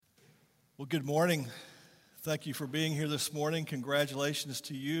Well, good morning. Thank you for being here this morning. Congratulations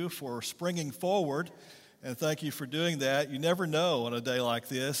to you for springing forward, and thank you for doing that. You never know on a day like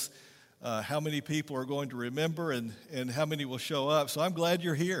this how many people are going to remember and how many will show up. So I'm glad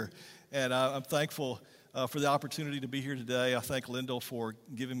you're here, and I'm thankful for the opportunity to be here today. I thank Lyndall for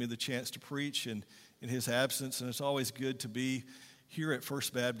giving me the chance to preach in his absence, and it's always good to be here at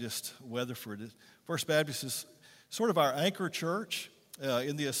First Baptist Weatherford. First Baptist is sort of our anchor church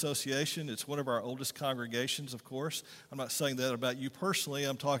in the association. It's one of our oldest congregations, of course. I'm not saying that about you personally.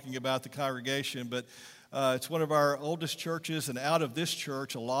 I'm talking about the congregation, but it's one of our oldest churches, and out of this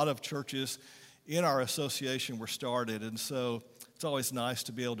church, a lot of churches in our association were started, and so it's always nice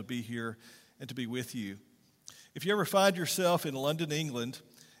to be able to be here and to be with you. If you ever find yourself in London, England,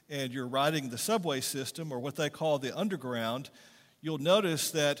 and you're riding the subway system, or what they call the Underground, you'll notice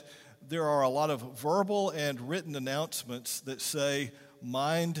that there are a lot of verbal and written announcements that say,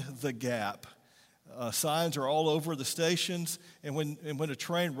 "Mind the gap." Signs are all over the stations, and when a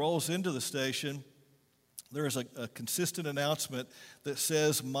train rolls into the station, there is a consistent announcement that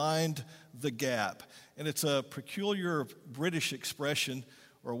says, "Mind the gap." And it's a peculiar British expression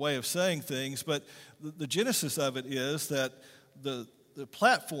or a way of saying things, but the genesis of it is that the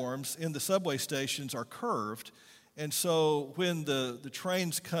platforms in the subway stations are curved, and so when the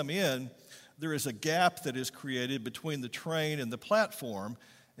trains come in, there is a gap that is created between the train and the platform,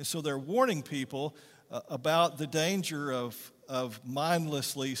 and so they're warning people about the danger of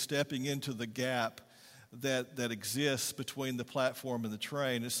mindlessly stepping into the gap that exists between the platform and the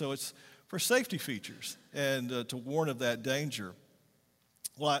train. And so it's for safety features and to warn of that danger.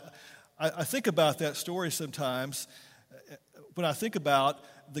 Well, I think about that story sometimes when I think about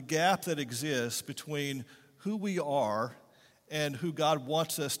the gap that exists between who we are and who God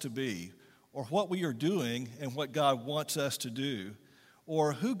wants us to be, or what we are doing and what God wants us to do,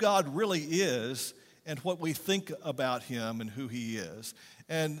 or who God really is and what we think about Him and who He is.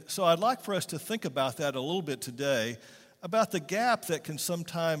 And so I'd like for us to think about that a little bit today, about the gap that can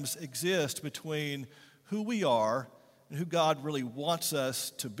sometimes exist between who we are and who God really wants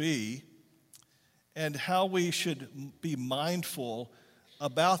us to be, and how we should be mindful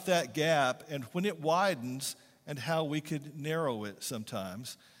about that gap and when it widens and how we could narrow it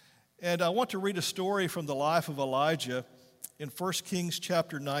sometimes. And I want to read a story from the life of Elijah in 1 Kings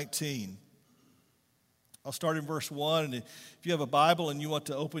chapter 19. I'll start in verse 1, and if you have a Bible and you want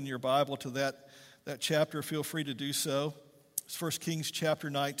to open your Bible to that chapter, feel free to do so. It's 1 Kings chapter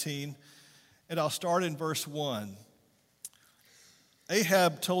 19, and I'll start in verse 1.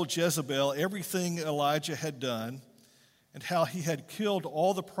 Ahab told Jezebel everything Elijah had done and how he had killed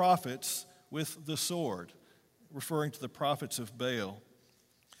all the prophets with the sword, referring to the prophets of Baal.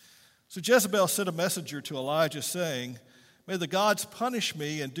 So Jezebel sent a messenger to Elijah saying, "May the gods punish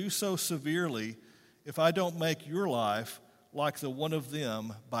me and do so severely if I don't make your life like the one of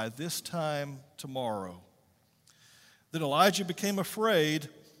them by this time tomorrow." Then Elijah became afraid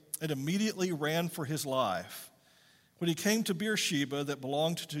and immediately ran for his life. When he came to Beersheba that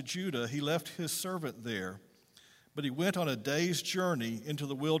belonged to Judah, he left his servant there, but he went on a day's journey into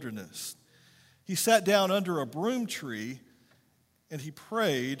the wilderness. He sat down under a broom tree and he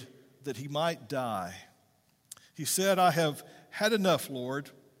prayed that he might die. He said, "I have had enough,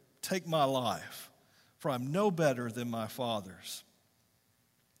 Lord. Take my life, for I'm no better than my fathers."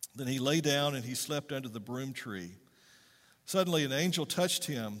 Then he lay down and he slept under the broom tree. Suddenly an angel touched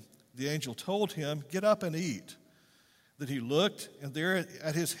him. The angel told him, "Get up and eat." Then he looked, and there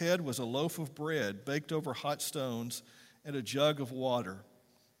at his head was a loaf of bread baked over hot stones and a jug of water.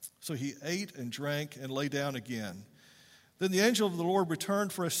 So he ate and drank and lay down again. Then the angel of the Lord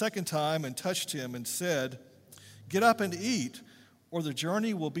returned for a second time and touched him and said, "Get up and eat, or the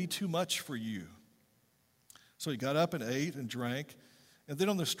journey will be too much for you." So he got up and ate and drank, and then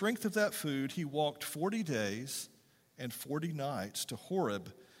on the strength of that food he walked 40 days and 40 nights to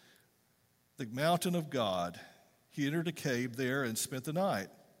Horeb, the mountain of God. He entered a cave there and spent the night.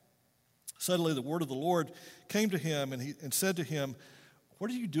 Suddenly the word of the Lord came to him and said to him,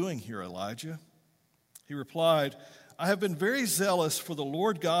 "What are you doing here, Elijah?" He replied, "I have been very zealous for the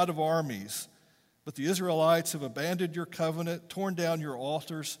Lord God of armies, but the Israelites have abandoned your covenant, torn down your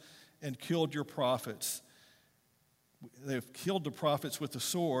altars, and killed your prophets. They have killed the prophets with the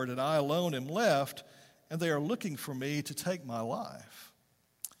sword, and I alone am left, and they are looking for me to take my life."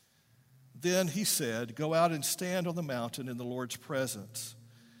 Then he said, "Go out and stand on the mountain in the Lord's presence."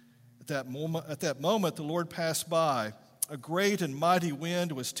 At that moment, the Lord passed by. A great and mighty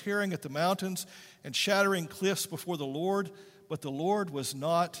wind was tearing at the mountains and shattering cliffs before the Lord, but the Lord was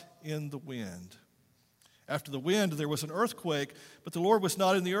not in the wind. After the wind, there was an earthquake, but the Lord was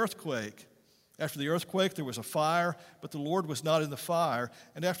not in the earthquake. After the earthquake, there was a fire, but the Lord was not in the fire.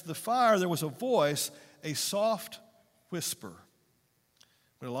 And after the fire, there was a voice, a soft whisper.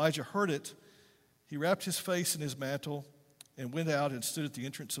 When Elijah heard it, he wrapped his face in his mantle and went out and stood at the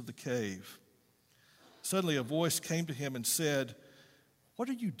entrance of the cave. Suddenly a voice came to him and said, "What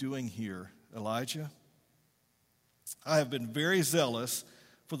are you doing here, Elijah?" "I have been very zealous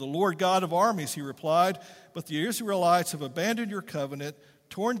for the Lord God of armies," he replied, "but the Israelites have abandoned your covenant,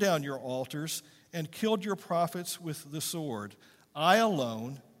 torn down your altars, and killed your prophets with the sword. I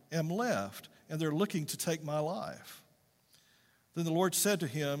alone am left, and they're looking to take my life." Then the Lord said to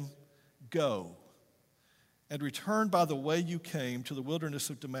him, "Go, and return by the way you came to the wilderness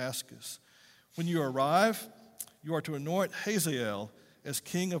of Damascus. When you arrive, you are to anoint Hazael as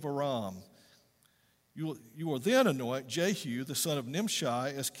king of Aram. You will then anoint Jehu, the son of Nimshi,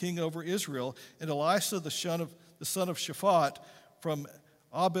 as king over Israel, and Elisha, the son of Shaphat, from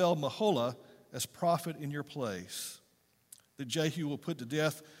Abel-Meholah, as prophet in your place. Then Jehu will put to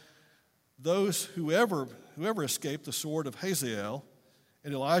death whoever escaped the sword of Hazael,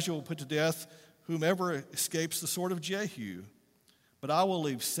 and Elijah will put to death whomever escapes the sword of Jehu. But I will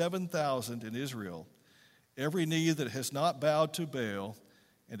leave 7,000 in Israel, every knee that has not bowed to Baal,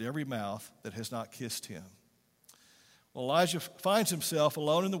 and every mouth that has not kissed him." Well, Elijah finds himself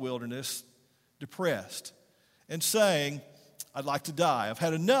alone in the wilderness, depressed, and saying, "I'd like to die. I've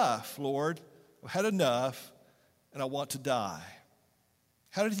had enough, Lord. I've had enough, and I want to die."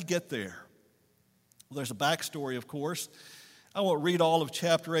 How did he get there? Well, there's a backstory, of course. I won't read all of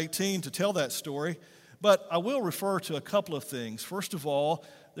chapter 18 to tell that story, but I will refer to a couple of things. First of all,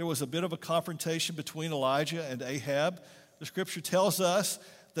 there was a bit of a confrontation between Elijah and Ahab. The scripture tells us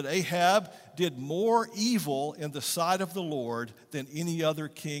that Ahab did more evil in the sight of the Lord than any other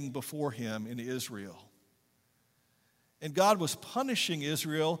king before him in Israel. And God was punishing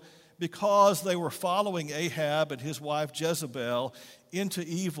Israel because they were following Ahab and his wife Jezebel into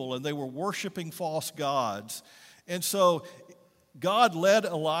evil, and they were worshiping false gods. And so God led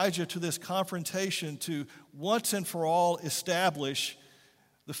Elijah to this confrontation to once and for all establish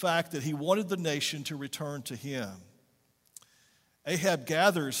the fact that he wanted the nation to return to him. Ahab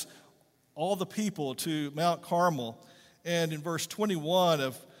gathers all the people to Mount Carmel, and in verse 21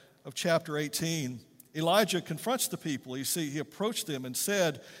 of chapter 18, Elijah confronts the people. He approached them and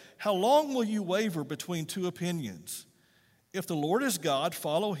said, "How long will you waver between two opinions? If the Lord is God,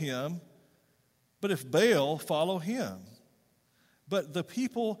 follow him, but if Baal, follow him." But the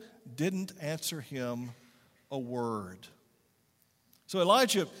people didn't answer him a word. So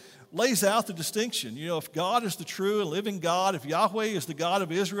Elijah lays out the distinction. If God is the true and living God, if Yahweh is the God of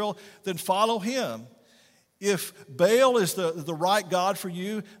Israel, then follow him. If Baal is the right God for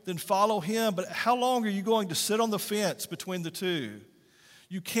you, then follow him. But how long are you going to sit on the fence between the two?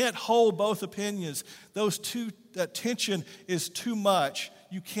 You can't hold both opinions. That tension is too much.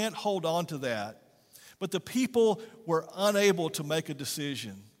 You can't hold on to that. But the people were unable to make a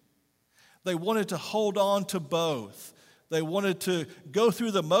decision. They wanted to hold on to both. They wanted to go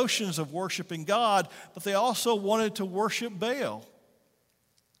through the motions of worshiping God, but they also wanted to worship Baal.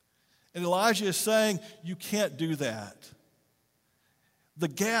 And Elijah is saying, you can't do that. The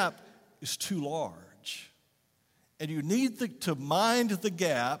gap is too large. And you need to mind the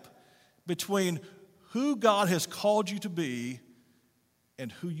gap between who God has called you to be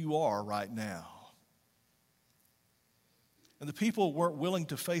and who you are right now. And the people weren't willing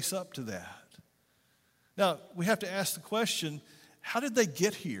to face up to that. Now, we have to ask the question, how did they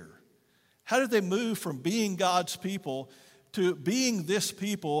get here? How did they move from being God's people to being this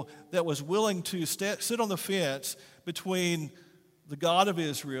people that was willing to sit on the fence between the God of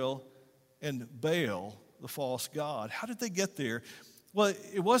Israel and Baal, the false god? How did they get there? Well,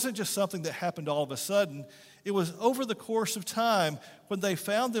 it wasn't just something that happened all of a sudden. It was over the course of time when they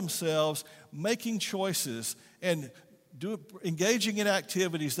found themselves making choices and engaging in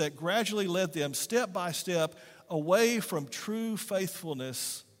activities that gradually led them step by step away from true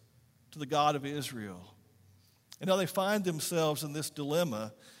faithfulness to the God of Israel. And now they find themselves in this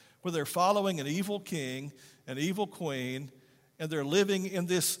dilemma where they're following an evil king, an evil queen, and they're living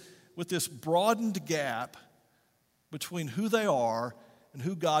with this broadened gap between who they are and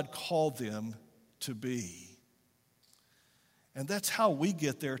who God called them to be. And that's how we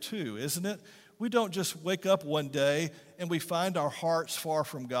get there too, isn't it? We don't just wake up one day and we find our hearts far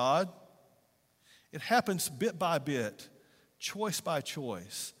from God. It happens bit by bit, choice by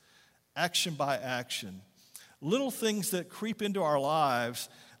choice, action by action. Little things that creep into our lives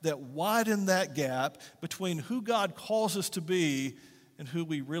that widen that gap between who God calls us to be and who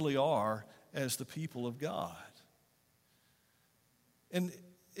we really are as the people of God. And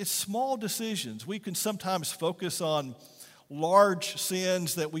it's small decisions. We can sometimes focus on large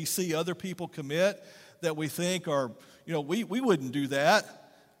sins that we see other people commit that we think are, we wouldn't do that.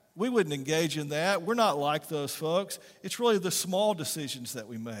 We wouldn't engage in that. We're not like those folks. It's really the small decisions that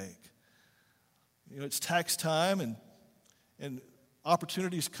we make. It's tax time and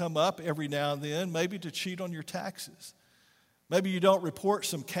opportunities come up every now and then, maybe to cheat on your taxes. Maybe you don't report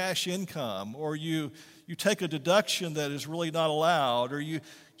some cash income, or you take a deduction that is really not allowed, or you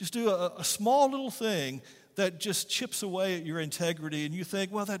just do a small little thing that just chips away at your integrity, and you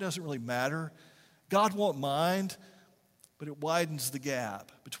think, well, that doesn't really matter. God won't mind, but it widens the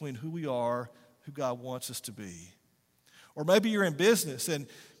gap between who we are, who God wants us to be. Or maybe you're in business and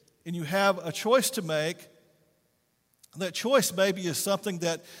you have a choice to make. That choice maybe is something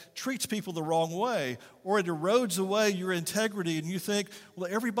that treats people the wrong way, or it erodes away your integrity, and you think, well,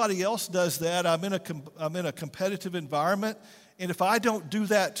 everybody else does that. I'm in a competitive environment, and if I don't do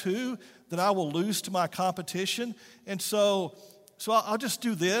that too, then I will lose to my competition. And so I'll just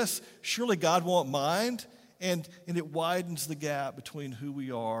do this. Surely God won't mind, and it widens the gap between who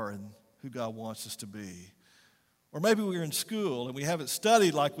we are and who God wants us to be. Or maybe we're in school and we haven't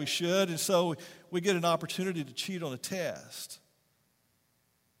studied like we should, and so we get an opportunity to cheat on a test.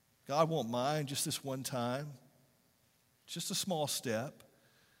 God won't mind just this one time. Just a small step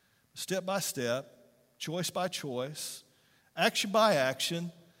by step, choice by choice, action by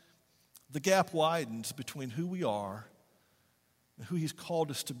action. The gap widens between who we are and who He's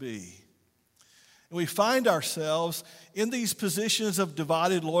called us to be. And we find ourselves in these positions of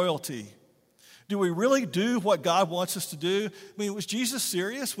divided loyalty. Do we really do what God wants us to do? I mean, was Jesus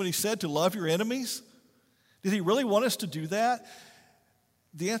serious when He said to love your enemies? Did He really want us to do that?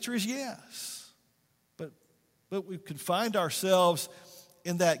 The answer is yes. But we can find ourselves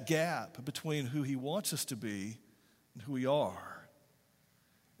in that gap between who He wants us to be and who we are.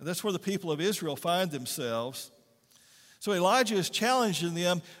 And that's where the people of Israel find themselves. So Elijah is challenging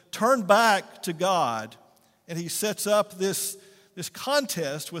them, turn back to God. And he sets up this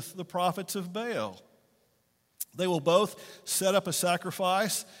contest with the prophets of Baal. They will both set up a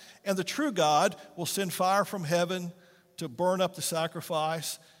sacrifice, and the true God will send fire from heaven to burn up the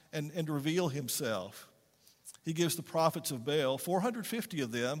sacrifice and reveal Himself. He gives the prophets of Baal, 450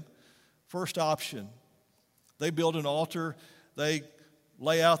 of them, first option. They build an altar, they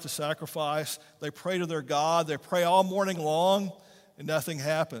lay out the sacrifice, they pray to their God, they pray all morning long, and nothing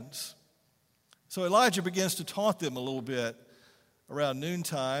happens. So Elijah begins to taunt them a little bit. Around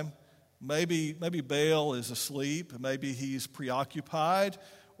noontime, maybe Baal is asleep, maybe he's preoccupied,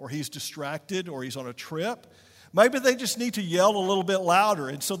 or he's distracted, or he's on a trip. Maybe they just need to yell a little bit louder,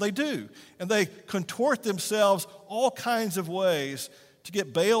 and so they do. And they contort themselves all kinds of ways to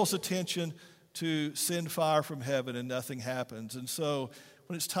get Baal's attention to send fire from heaven, and nothing happens. And so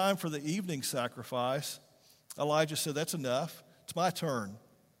when it's time for the evening sacrifice, Elijah said, that's enough. It's my turn.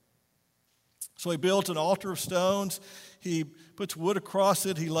 So he builds an altar of stones. He puts wood across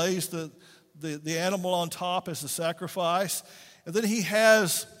it. He lays the animal on top as a sacrifice. And then he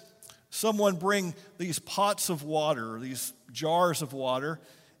has someone bring these pots of water, these jars of water,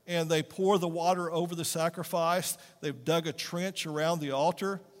 and they pour the water over the sacrifice. They've dug a trench around the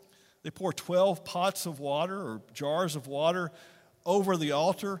altar. They pour 12 pots of water or jars of water over the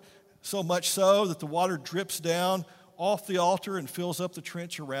altar, so much so that the water drips down off the altar and fills up the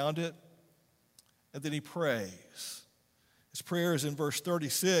trench around it. And then he prays. His prayer is in verse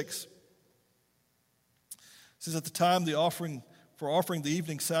 36. It says, at the time for offering the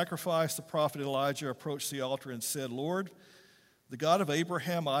evening sacrifice, the prophet Elijah approached the altar and said, Lord, the God of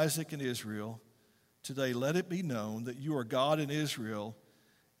Abraham, Isaac, and Israel, today let it be known that you are God in Israel,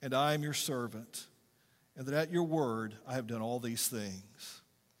 and I am your servant, and that at your word I have done all these things.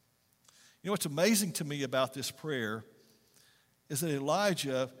 You know what's amazing to me about this prayer is that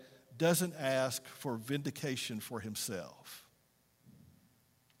Elijah doesn't ask for vindication for himself.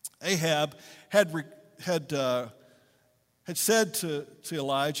 Ahab had said to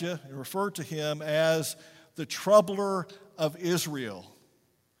Elijah and referred to him as the troubler of Israel.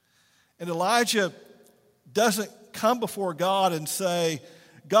 And Elijah doesn't come before God and say,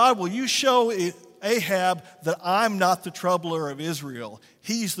 God, will you show Ahab that I'm not the troubler of Israel?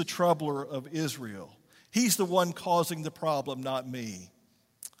 He's the troubler of Israel. He's the one causing the problem, not me.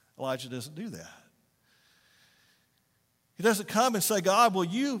 Elijah doesn't do that. He doesn't come and say, God, will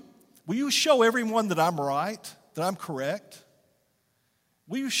you show everyone that I'm right, that I'm correct?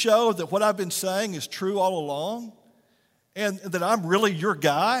 Will you show that what I've been saying is true all along? And that I'm really your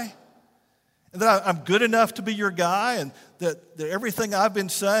guy? And that I'm good enough to be your guy? And that everything I've been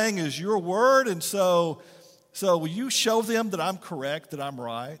saying is your word? And so So will you show them that I'm correct, that I'm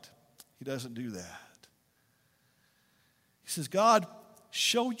right? He doesn't do that. He says, God,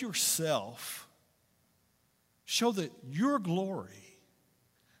 show yourself. Show that your glory,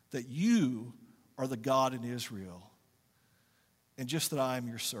 that you are the God in Israel, and just that I am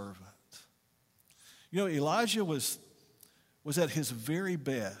your servant. You know, Elijah was at his very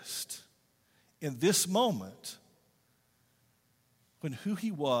best in this moment when who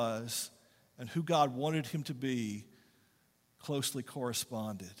he was and who God wanted him to be closely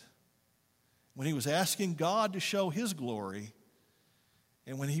corresponded. When he was asking God to show his glory,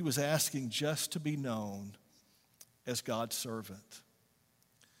 and when he was asking just to be known as God's servant.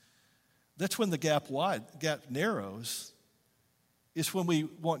 That's when the gap narrows. It's when we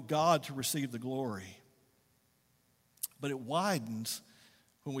want God to receive the glory. But it widens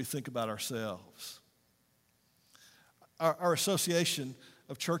when we think about ourselves. Our association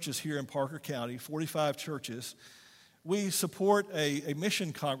of churches here in Parker County, 45 churches, we support a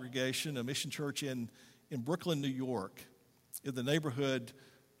mission congregation, a mission church in Brooklyn, New York, in the neighborhood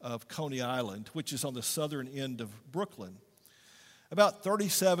of Coney Island, which is on the southern end of Brooklyn. About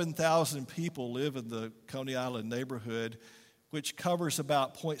 37,000 people live in the Coney Island neighborhood, which covers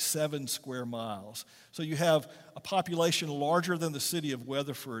about 0.7 square miles. So you have a population larger than the city of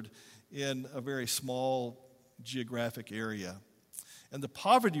Weatherford in a very small geographic area. And the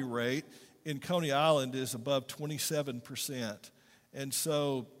poverty rate in Coney Island is above 27%. And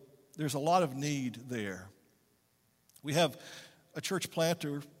so there's a lot of need there. We have a church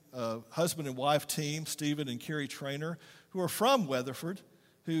planter, husband and wife team, Stephen and Carrie Trainer, who are from Weatherford,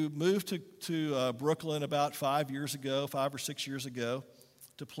 who moved to Brooklyn about 5 or 6 years ago,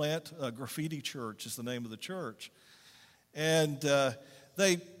 to plant Graffiti Church is the name of the church. And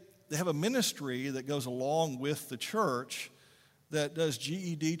they have a ministry that goes along with the church that does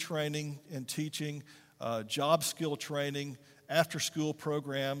GED training and teaching, job skill training, after-school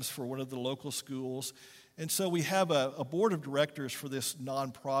programs for one of the local schools. And so we have a board of directors for this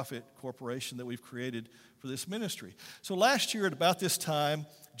nonprofit corporation that we've created for this ministry. So last year at about this time,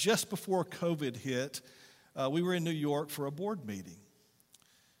 just before COVID hit, we were in New York for a board meeting.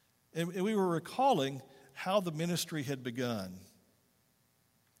 And we were recalling how the ministry had begun.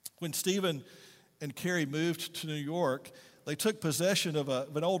 When Stephen and Carrie moved to New York, they took possession of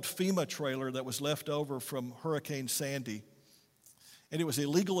an old FEMA trailer that was left over from Hurricane Sandy. And it was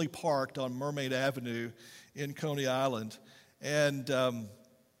illegally parked on Mermaid Avenue in Coney Island. And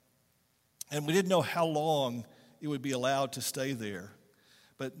we didn't know how long it would be allowed to stay there.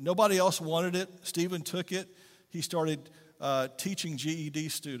 But nobody else wanted it. Stephen took it. He started teaching GED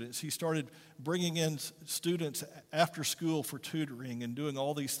students. He started bringing in students after school for tutoring and doing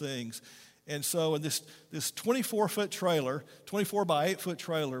all these things. And so in this 24-foot trailer, 24 by 8-foot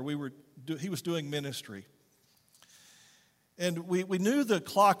trailer, he was doing ministry. And we knew the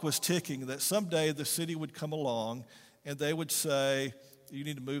clock was ticking, that someday the city would come along and they would say, you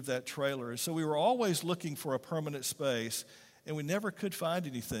need to move that trailer. And so we were always looking for a permanent space, and we never could find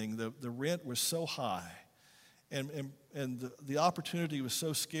anything. The rent was so high, and the opportunity was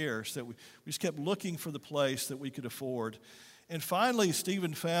so scarce that we just kept looking for the place that we could afford. And finally,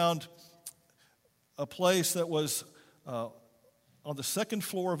 Stephen found a place that was on the second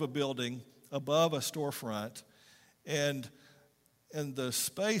floor of a building above a storefront, and the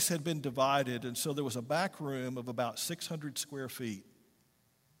space had been divided, and so there was a back room of about 600 square feet.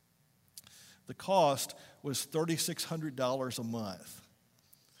 The cost was $3,600 a month.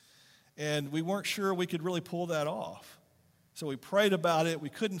 And we weren't sure we could really pull that off. So we prayed about it. We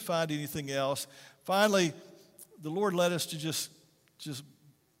couldn't find anything else. Finally, the Lord led us to just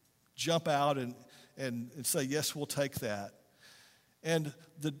jump out and say, yes, we'll take that. And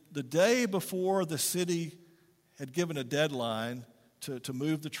the day before the city had given a deadline to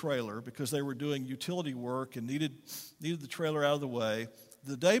move the trailer, because they were doing utility work and needed the trailer out of the way,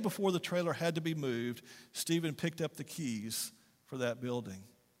 the day before the trailer had to be moved, Stephen picked up the keys for that building.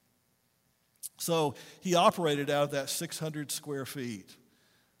 So he operated out of that 600 square feet.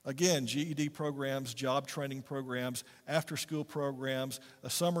 Again, GED programs, job training programs, after-school programs, a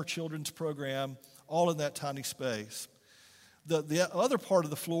summer children's program, all in that tiny space. The other part of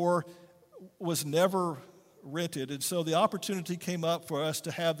the floor was never rented, and so the opportunity came up for us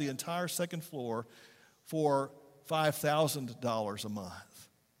to have the entire second floor for $5,000 a month.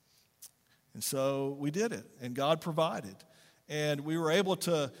 And so we did it, and God provided. And we were able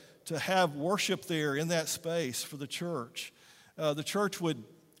to have worship there in that space for the church. The church would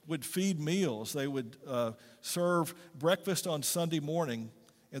feed meals. They would serve breakfast on Sunday morning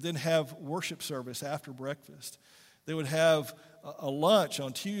and then have worship service after breakfast. They would have a lunch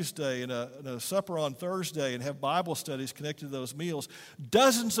on Tuesday and a supper on Thursday and have Bible studies connected to those meals.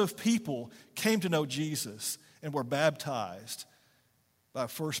 Dozens of people came to know Jesus and were baptized by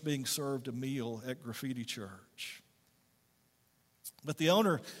first being served a meal at Graffiti Church. But the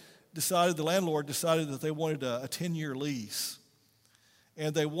landlord decided that they wanted a 10-year lease,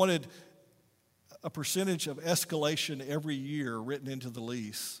 and they wanted a percentage of escalation every year written into the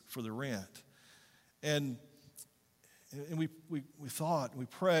lease for the rent. And we thought, we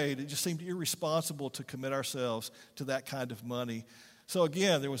prayed, it just seemed irresponsible to commit ourselves to that kind of money. So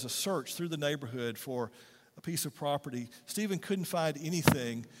again, there was a search through the neighborhood for a piece of property. Stephen couldn't find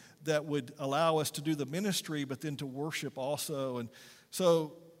anything that would allow us to do the ministry, but then to worship also. And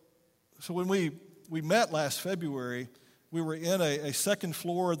so when we met last February, we were in a second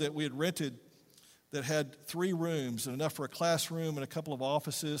floor that we had rented that had 3 rooms and enough for a classroom and a couple of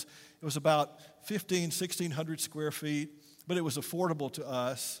offices. It was about 1,600 square feet, but it was affordable to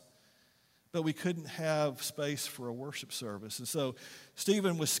us. But we couldn't have space for a worship service. And so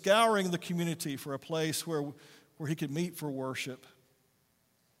Stephen was scouring the community for a place where he could meet for worship.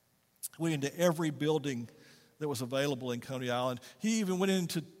 Went into every building that was available in Coney Island. He even went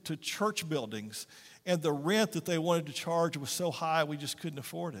into church buildings, and the rent that they wanted to charge was so high we just couldn't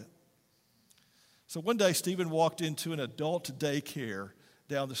afford it. So one day, Stephen walked into an adult daycare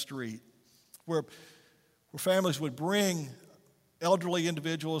down the street where families would bring elderly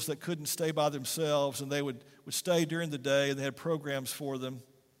individuals that couldn't stay by themselves, and they would stay during the day, and they had programs for them.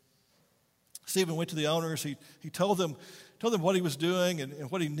 Stephen went to the owners. He told them what he was doing and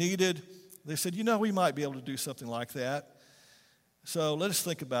what he needed. They said, we might be able to do something like that. So let us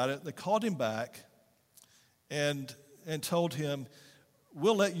think about it. They called him back and told him,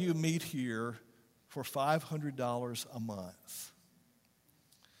 we'll let you meet here for $500 a month.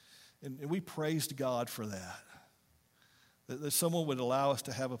 And we praised God for that someone would allow us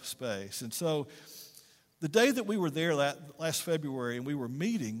to have a space. And so the day that we were there last February and we were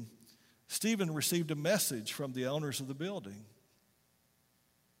meeting, Stephen received a message from the owners of the building.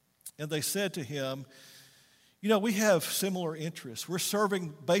 And they said to him, we have similar interests. We're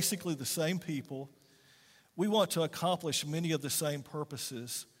serving basically the same people. We want to accomplish many of the same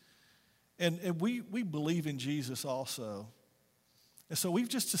purposes. And we believe in Jesus also. And so we've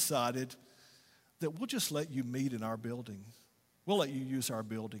just decided that we'll just let you meet in our building. We'll let you use our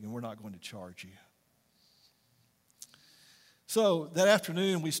building, and we're not going to charge you. So that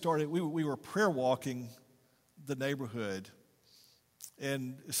afternoon we were prayer walking the neighborhood.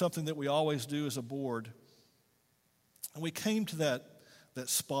 And it's something that we always do as a board. And we came to that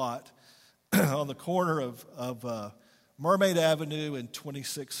spot on the corner of Mermaid Avenue and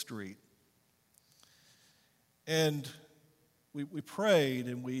 26th Street. And we prayed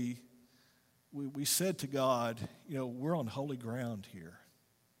and we said to God, we're on holy ground here.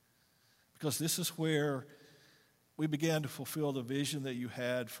 Because this is where we began to fulfill the vision that you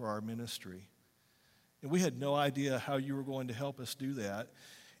had for our ministry. And we had no idea how you were going to help us do that.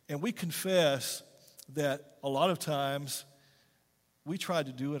 And we confess that a lot of times we tried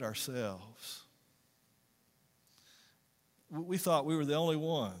to do it ourselves. We thought we were the only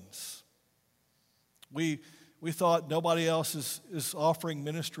ones. We thought nobody else is offering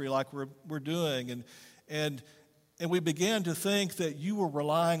ministry like we're doing. And we began to think that you were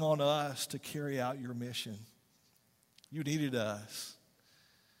relying on us to carry out your mission. You needed us.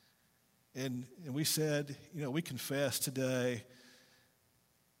 And we said, we confess today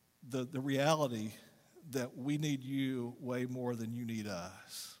the reality that we need you way more than you need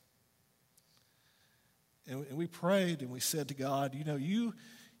us. And we prayed and we said to God, you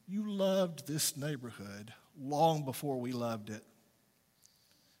loved this neighborhood long before we loved it,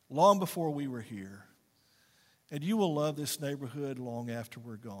 long before we were here. And you will love this neighborhood long after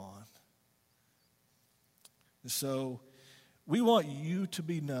we're gone. And so we want you to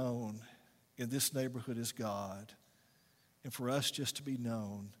be known in this neighborhood as God, and for us just to be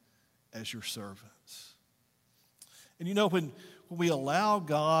known as your servants. And when we allow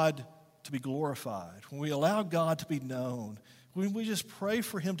God to be glorified, when we allow God to be known, when we just pray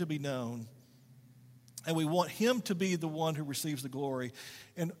for him to be known, and we want him to be the one who receives the glory,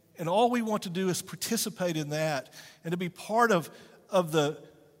 and all we want to do is participate in that and to be part of the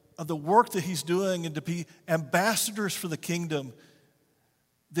work that he's doing and to be ambassadors for the kingdom,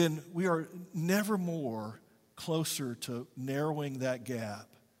 then we are never more closer to narrowing that gap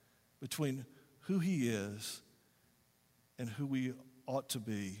between who he is and who we ought to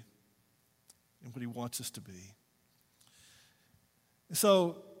be and what he wants us to be. And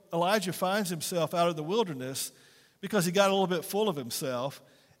so Elijah finds himself out in the wilderness because he got a little bit full of himself,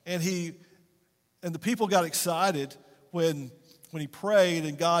 and he And the people got excited when he prayed,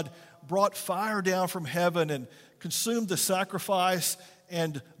 and God brought fire down from heaven and consumed the sacrifice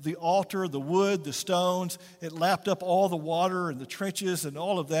and the altar, the wood, the stones. It lapped up all the water and the trenches and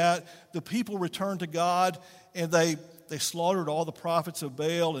all of that. The people returned to God, and they slaughtered all the prophets of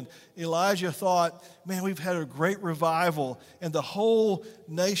Baal. And Elijah thought, man, we've had a great revival, and the whole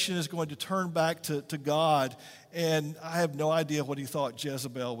nation is going to turn back to God. And I have no idea what he thought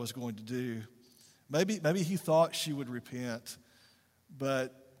Jezebel was going to do. Maybe he thought she would repent,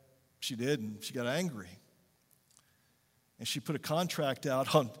 but she didn't. She got angry. And she put a contract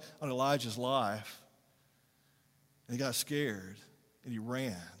out on Elijah's life. And he got scared, and he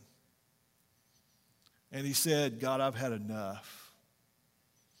ran. And he said, God, I've had enough.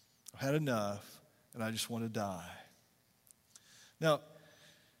 I've had enough, and I just want to die. Now,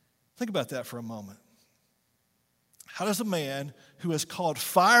 think about that for a moment. How does a man who has called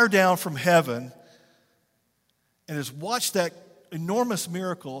fire down from heaven and has watched that enormous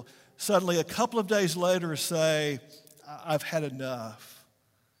miracle suddenly a couple of days later say, I've had enough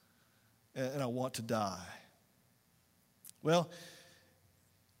and I want to die? Well,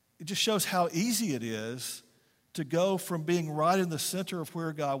 it just shows how easy it is to go from being right in the center of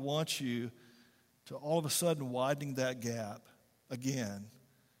where God wants you to all of a sudden widening that gap again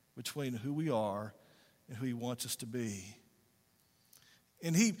between who we are and who he wants us to be.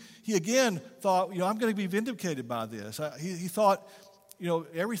 And he again thought, I'm going to be vindicated by this. He thought,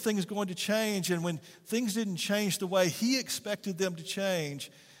 everything is going to change. And when things didn't change the way he expected them to change,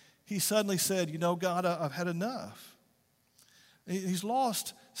 he suddenly said, God, I've had enough. He's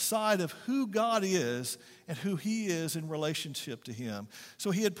lost sight of who God is and who he is in relationship to him. So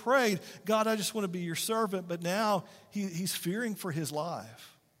he had prayed, God, I just want to be your servant, but now he's fearing for his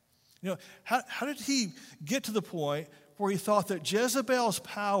life. How did he get to the point where he thought that Jezebel's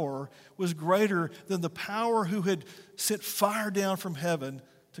power was greater than the power who had sent fire down from heaven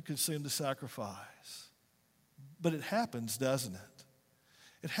to consume the sacrifice? But it happens, doesn't it?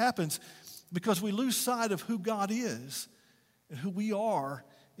 It happens because we lose sight of who God is and who we are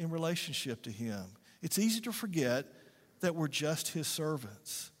in relationship to him. It's easy to forget that we're just his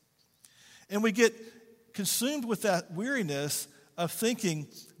servants. And we get consumed with that weariness of thinking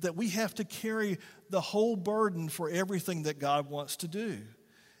that we have to carry the whole burden for everything that God wants to do.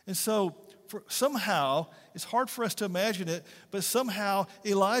 And so somehow, it's hard for us to imagine it, but somehow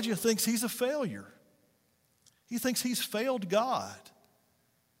Elijah thinks he's a failure. He thinks he's failed God.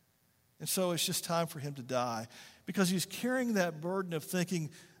 And so it's just time for him to die because he's carrying that burden of thinking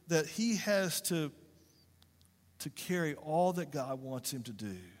that he has to carry all that God wants him to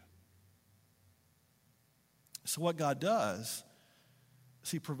do. So what God does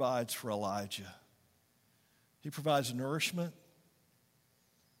is he provides for Elijah. He provides nourishment.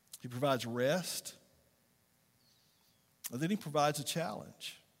 He provides rest. And then he provides a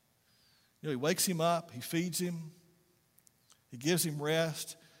challenge. He wakes him up. He feeds him. He gives him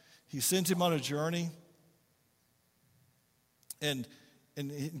rest. He sends him on a journey. And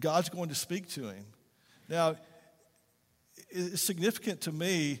God's going to speak to him. Now, it's significant to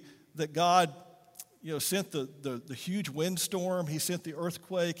me that God sent the huge windstorm. He sent the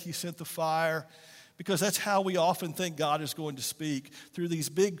earthquake. He sent the fire. Because that's how we often think God is going to speak, through these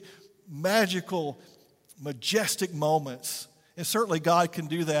big, magical, majestic moments. And certainly God can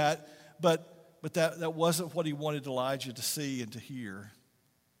do that, but that wasn't what he wanted Elijah to see and to hear.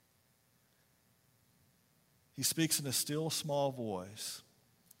 He speaks in a still, small voice.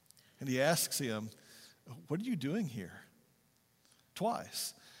 And he asks him, what are you doing here?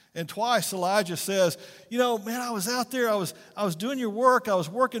 Twice. And twice Elijah says, man, I was out there, I was doing your work, I was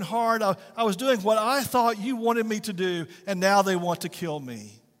working hard, I was doing what I thought you wanted me to do, and now they want to kill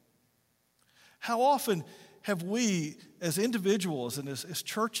me. How often have we as individuals and as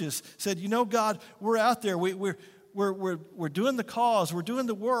churches said, God, we're out there, we're doing the cause, we're doing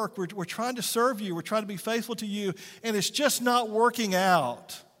the work, we're trying to serve you, we're trying to be faithful to you, and it's just not working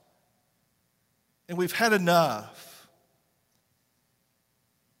out. And we've had enough.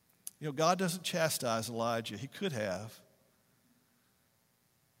 God doesn't chastise Elijah. He could have.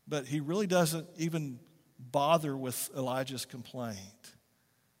 But he really doesn't even bother with Elijah's complaint.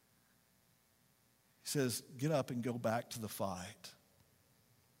 He says, get up and go back to the fight.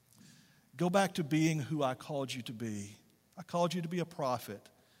 Go back to being who I called you to be. I called you to be a prophet,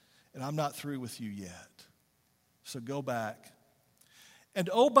 and I'm not through with you yet. So go back.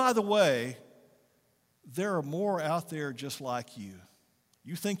 And oh, by the way, there are more out there just like you.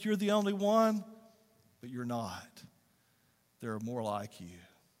 You think you're the only one, but you're not. There are more like you.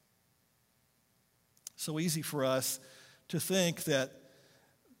 So easy for us to think that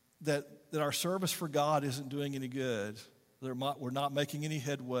that our service for God isn't doing any good. We're not making any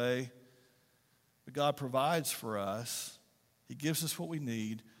headway. But God provides for us. He gives us what we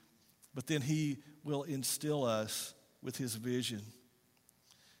need. But then he will instill us with his vision.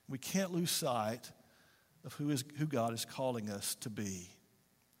 We can't lose sight of who God is calling us to be.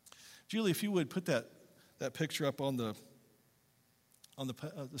 Julie, if you would put that picture up on the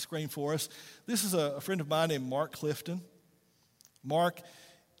screen for us. This is a friend of mine named Mark Clifton. Mark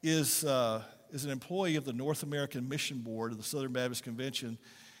is an employee of the North American Mission Board of the Southern Baptist Convention,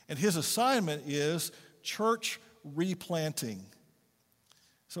 and his assignment is church replanting.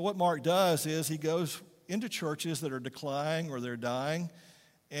 So what Mark does is he goes into churches that are declining or they're dying,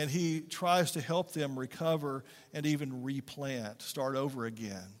 and he tries to help them recover and even replant, start over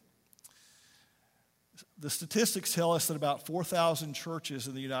again. The statistics tell us that about 4,000 churches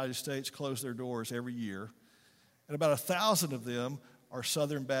in the United States close their doors every year, and about 1,000 of them are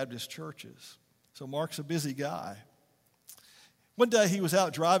Southern Baptist churches. So Mark's a busy guy. One day he was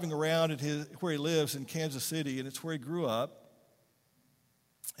out driving around where he lives in Kansas City, and it's where he grew up.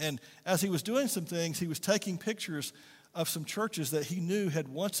 And as he was doing some things, he was taking pictures of some churches that he knew had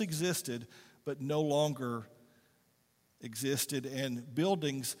once existed but no longer existed, and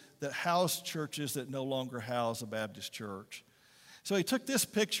buildings that housed churches that no longer house a Baptist church. So he took this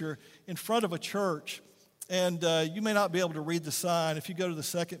picture in front of a church, and you may not be able to read the sign. If you go to the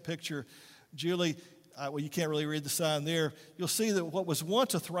second picture, Julie, you can't really read the sign there. You'll see that what was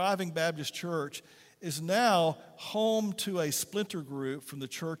once a thriving Baptist church is now home to a splinter group from the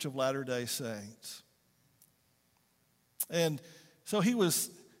Church of Latter-day Saints. And so he was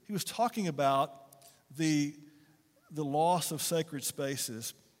talking about the loss of sacred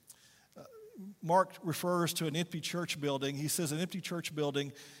spaces. Mark refers to an empty church building. He says an empty church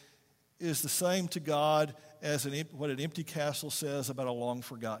building is the same to God as what an empty castle says about a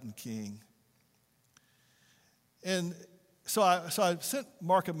long-forgotten king. And so I sent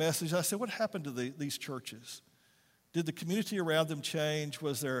Mark a message. I said, what happened to these churches? Did the community around them change?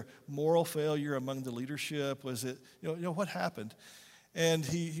 Was there moral failure among the leadership? Was it, what happened? And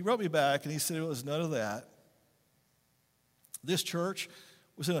he wrote me back, and he said it was none of that. This church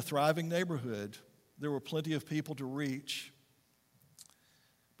was in a thriving neighborhood. There were plenty of people to reach.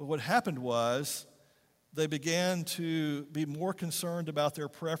 But what happened was they began to be more concerned about their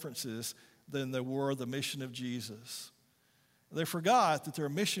preferences than they were the mission of Jesus. They forgot that their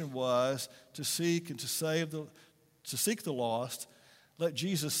mission was to seek and to seek the lost, let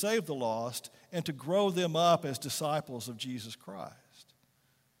Jesus save the lost, and to grow them up as disciples of Jesus Christ.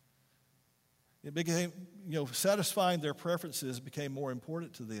 It became, satisfying their preferences became more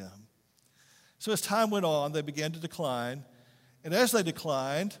important to them. So as time went on, they began to decline. And as they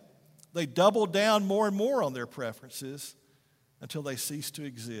declined, they doubled down more and more on their preferences until they ceased to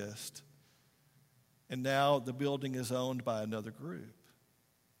exist. And now the building is owned by another group.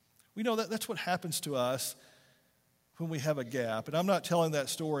 We know that's what happens to us when we have a gap. And I'm not telling that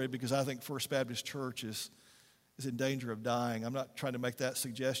story because I think First Baptist Church is in danger of dying. I'm not trying to make that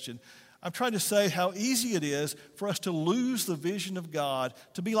suggestion. I'm trying to say how easy it is for us to lose the vision of God,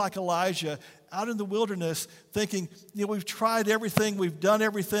 to be like Elijah out in the wilderness thinking, we've tried everything, we've done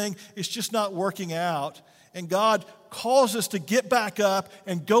everything, it's just not working out. And God calls us to get back up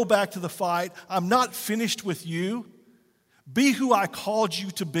and go back to the fight. I'm not finished with you. Be who I called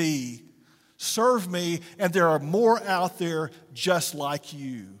you to be. Serve me, and there are more out there just like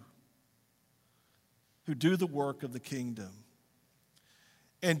you who do the work of the kingdom.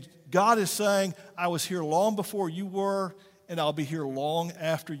 And God is saying, I was here long before you were, and I'll be here long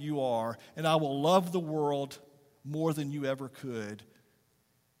after you are, and I will love the world more than you ever could.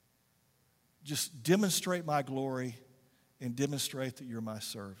 Just demonstrate my glory and demonstrate that you're my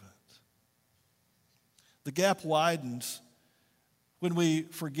servant. The gap widens when we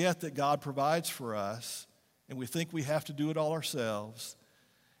forget that God provides for us and we think we have to do it all ourselves.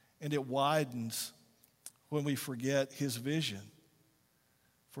 And it widens when we forget his vision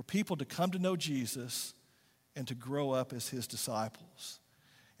for people to come to know Jesus and to grow up as his disciples.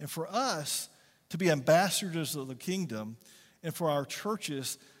 And for us to be ambassadors of the kingdom, and for our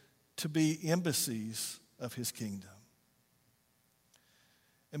churches to be embassies of his kingdom.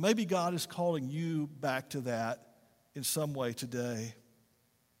 And maybe God is calling you back to that in some way today.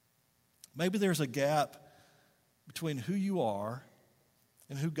 Maybe there's a gap between who you are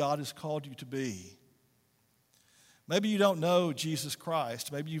and who God has called you to be. Maybe you don't know Jesus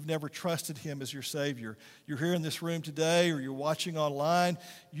Christ. Maybe you've never trusted him as your Savior. You're here in this room today or you're watching online.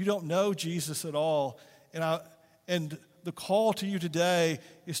 You don't know Jesus at all. And the call to you today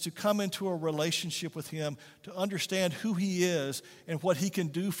is to come into a relationship with him, to understand who he is and what he can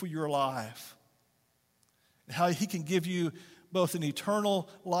do for your life, and how he can give you both an eternal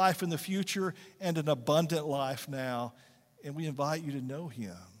life in the future and an abundant life now. And we invite you to know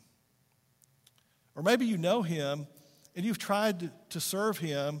him. Or maybe you know him and you've tried to serve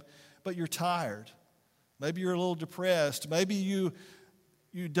him, but you're tired. Maybe you're a little depressed. Maybe you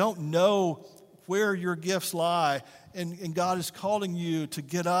don't know where your gifts lie, and God is calling you to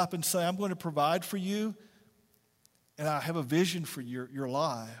get up and say, I'm going to provide for you, and I have a vision for your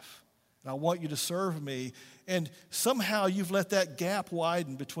life, and I want you to serve me. And somehow you've let that gap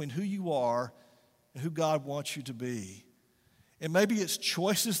widen between who you are and who God wants you to be. And maybe it's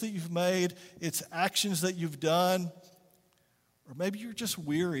choices that you've made, it's actions that you've done, or maybe you're just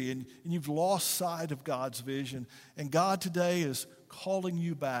weary and you've lost sight of God's vision. And God today is calling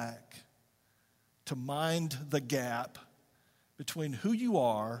you back to mind the gap between who you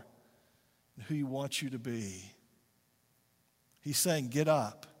are and who he wants you to be. He's saying, get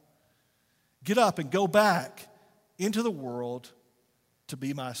up. Get up and go back into the world to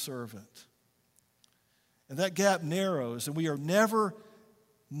be my servant. And that gap narrows, and we are never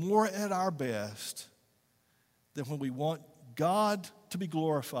more at our best than when we want God to be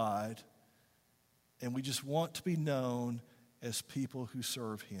glorified and we just want to be known as people who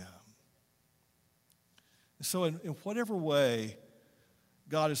serve him. And so in whatever way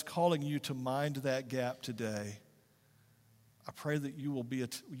God is calling you to mind that gap today, I pray that you will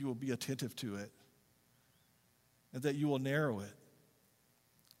be attentive to it, and that you will narrow it,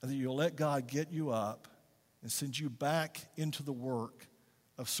 and that you'll let God get you up and send you back into the work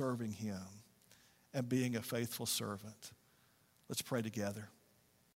of serving him and being a faithful servant. Let's pray together.